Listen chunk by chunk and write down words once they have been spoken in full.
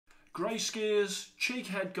grey skiers, cheek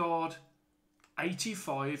head guard,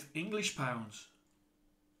 85 English pounds.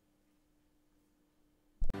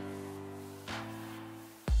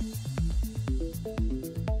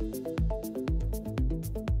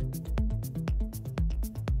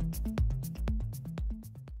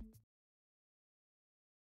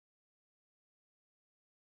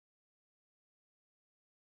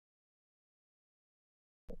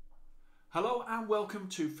 Hello and welcome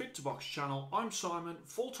to Fit to Box channel. I'm Simon,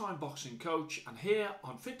 full-time boxing coach, and here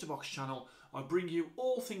on Fit to Box channel I bring you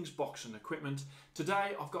all things boxing equipment.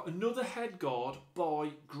 Today I've got another head guard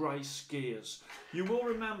by Grey Skiers. You will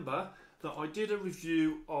remember that I did a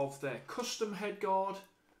review of their custom head guard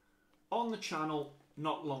on the channel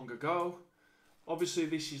not long ago. Obviously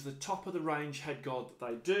this is the top of the range head guard that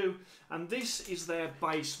they do, and this is their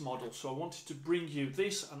base model, so I wanted to bring you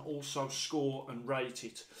this and also score and rate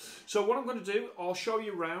it. So what I'm going to do, I'll show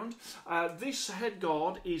you around. This head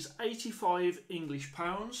guard is 85 English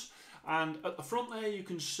pounds, and at the front there you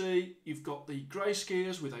can see you've got the Grey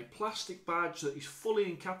Skiers with a plastic badge that is fully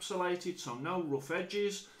encapsulated, so no rough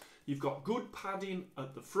edges. You've got good padding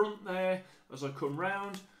at the front there. As I come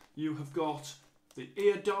round, you have got the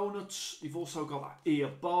ear donuts, you've also got that ear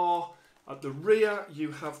bar. At the rear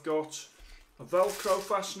you have got a Velcro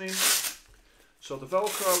fastening. So the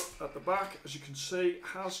Velcro at the back, as you can see,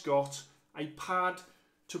 has got a pad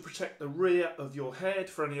to protect the rear of your head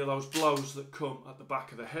for any of those blows that come at the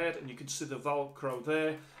back of the head, and you can see the Velcro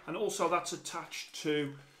there, and also that's attached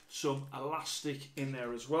to some elastic in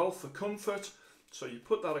there as well for comfort. So you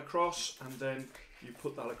put that across and then you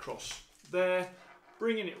put that across there.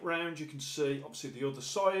 Bringing it round, you can see obviously the other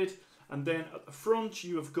side, and then at the front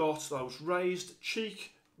you have got those raised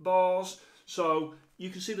cheek bars, so you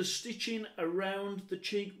can see the stitching around the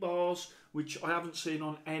cheek bars, which I haven't seen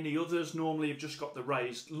on any others. Normally you've just got the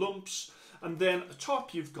raised lumps, and then at the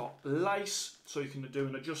top you've got lace, so you can do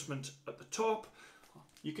an adjustment at the top.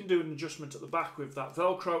 You can do an adjustment at the back with that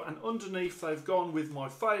Velcro, and underneath they've gone with my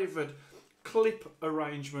favourite clip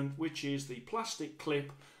arrangement, which is the plastic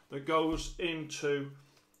clip that goes into,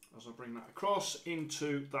 as I bring that across,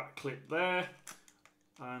 into that clip there,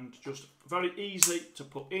 and just very easy to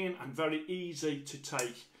put in and very easy to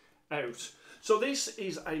take out. So this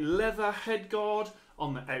is a leather head guard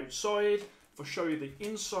on the outside. If I show you the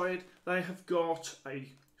inside, they have got a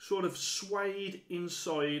sort of suede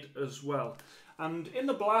inside as well. And in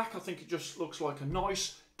the black, I think it just looks like a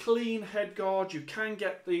nice clean head guard. You can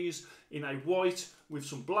get these in a white with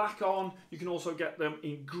some black on. You can also get them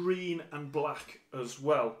in green and black as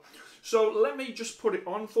well. So let me just put it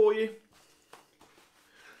on for you.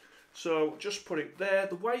 So just put it there.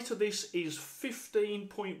 The weight of this is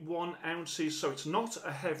 15.1 ounces, so it's not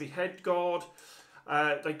a heavy head guard.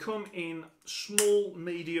 They come in small,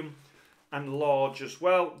 medium and large as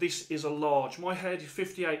well. This is a large. My head is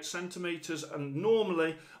 58 centimeters, and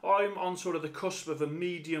normally I'm on sort of the cusp of a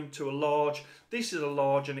medium to a large. This is a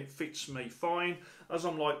large and it fits me fine. As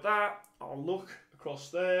I'm like that, I'll look across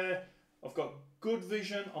there. I've got good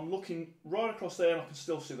vision. I'm looking right across there and I can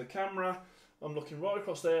still see the camera. I'm looking right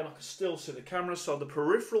across there and I can still see the camera. So the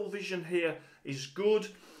peripheral vision here is good.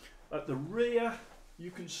 At the rear,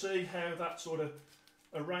 you can see how that sort of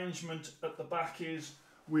arrangement at the back is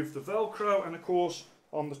with the Velcro, and of course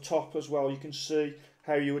on the top as well you can see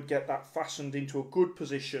how you would get that fastened into a good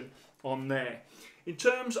position on there. In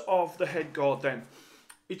terms of the head guard then,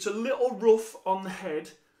 it's a little rough on the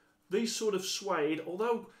head. These sort of suede,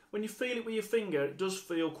 although when you feel it with your finger it does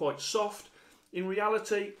feel quite soft. In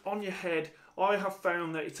reality on your head I have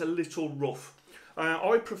found that it's a little rough.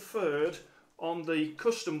 I preferred on the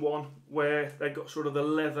custom one where they got sort of the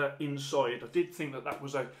leather inside. I did think that that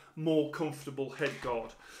was a more comfortable head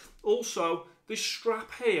guard. Also, this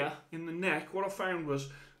strap here in the neck, what I found was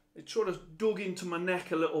it sort of dug into my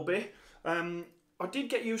neck a little bit. I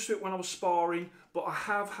did get used to it when I was sparring, but I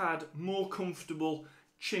have had more comfortable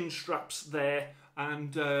chin straps there,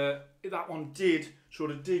 and that one did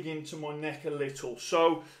sort of dig into my neck a little.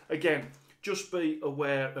 So again, just be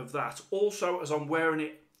aware of that. Also, as I'm wearing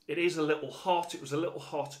it, it is a little hot. It was a little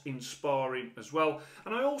hot in sparring as well.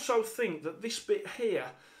 And I also think that this bit here,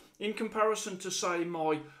 in comparison to say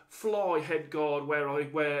my fly head guard where I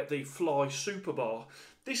wear the fly super bar,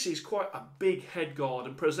 this is quite a big head guard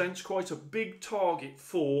and presents quite a big target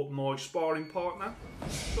for my sparring partner.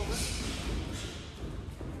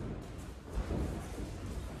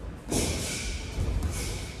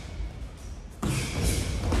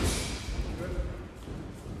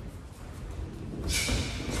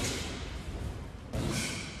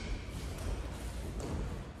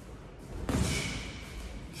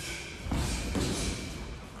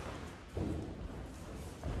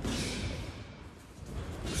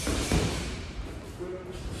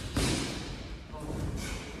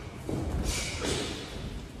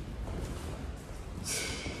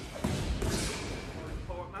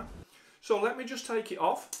 So let me just take it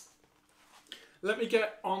off. Let me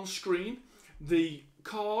get on screen the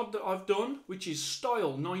card that I've done, which is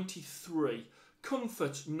Style 93,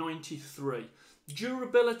 Comfort 93,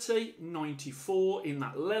 Durability 94 in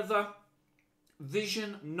that leather,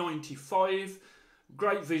 Vision 95,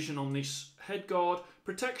 great vision on this headguard,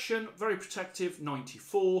 Protection, very protective,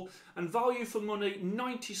 94, and value for money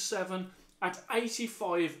 97 at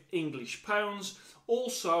 85 English pounds.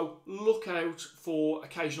 Also look out for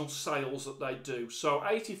occasional sales that they do. So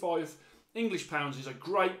 85 English pounds is a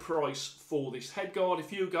great price for this headguard.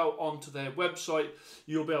 If you go onto their website,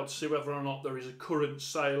 you'll be able to see whether or not there is a current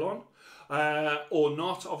sale on or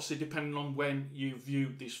not, obviously depending on when you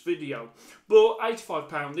viewed this video. But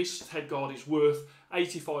 £85, this headguard is worth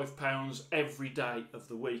 £85 every day of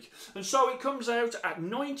the week. And so it comes out at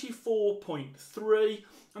 94.3,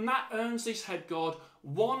 and that earns this headguard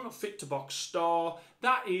 1 Fit to Box star.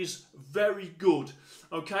 That is very good.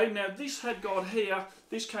 Okay, now this headguard here,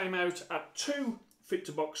 this came out at 2 Fit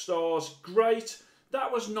to Box stars. Great. That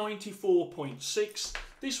was 94.6.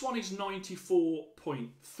 This one is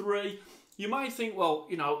 94.3. You may think, well,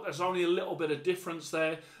 you know, there's only a little bit of difference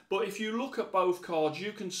there. But if you look at both cards,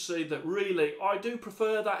 you can see that really I do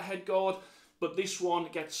prefer that headguard, but this one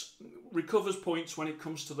recovers points when it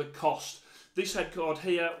comes to the cost. This headguard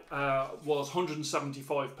here was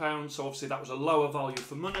 £175, so obviously that was a lower value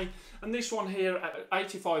for money. And this one here at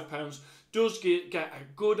 £85 does get a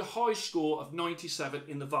good high score of 97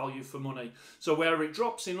 in the value for money. So where it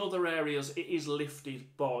drops in other areas, it is lifted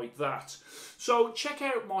by that. So check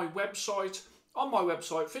out my website. On my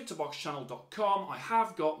website, fit2boxchannel.com, I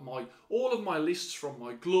have got all of my lists from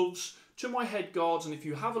my gloves to my headguards. And if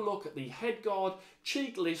you have a look at the headguard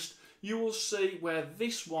cheat list, you will see where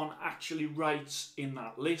this one actually rates in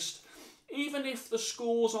that list. Even if the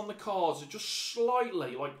scores on the cards are just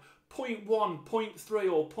slightly, like 0.1, 0.3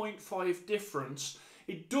 or 0.5 difference,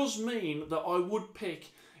 it does mean that I would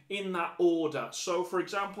pick in that order. So for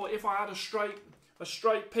example, if I had a straight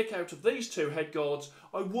pick out of these two headguards,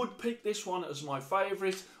 I would pick this one as my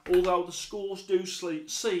favourite, although the scores do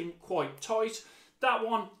seem quite tight. That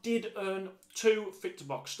one did earn 2 Fit to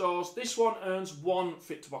Box stars. This one earns 1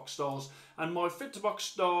 Fit to Box stars. And my Fit to Box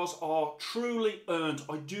stars are truly earned.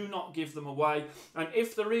 I do not give them away. And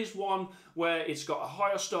if there is one where it's got a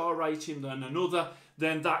higher star rating than another,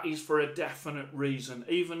 then that is for a definite reason.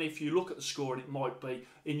 Even if you look at the score, it might be,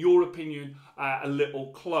 in your opinion, a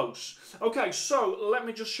little close. Okay, so let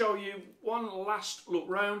me just show you one last look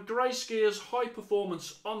round. Grey skiers, high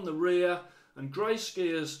performance on the rear, and grey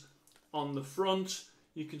skiers on the front.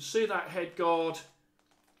 You can see that headguard,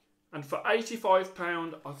 and for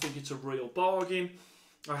 £85 I think it's a real bargain.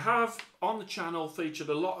 I have on the channel featured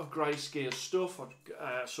a lot of grey skiers stuff,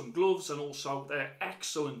 some gloves, and also their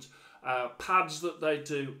excellent pads that they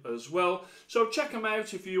do as well. So check them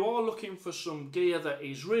out. If you are looking for some gear that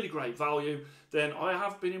is really great value, then I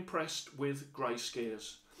have been impressed with grey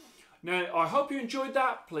skiers. Now I hope you enjoyed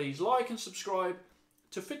that. Please like and subscribe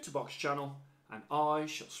to Fit to Box channel, and I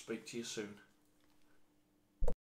shall speak to you soon.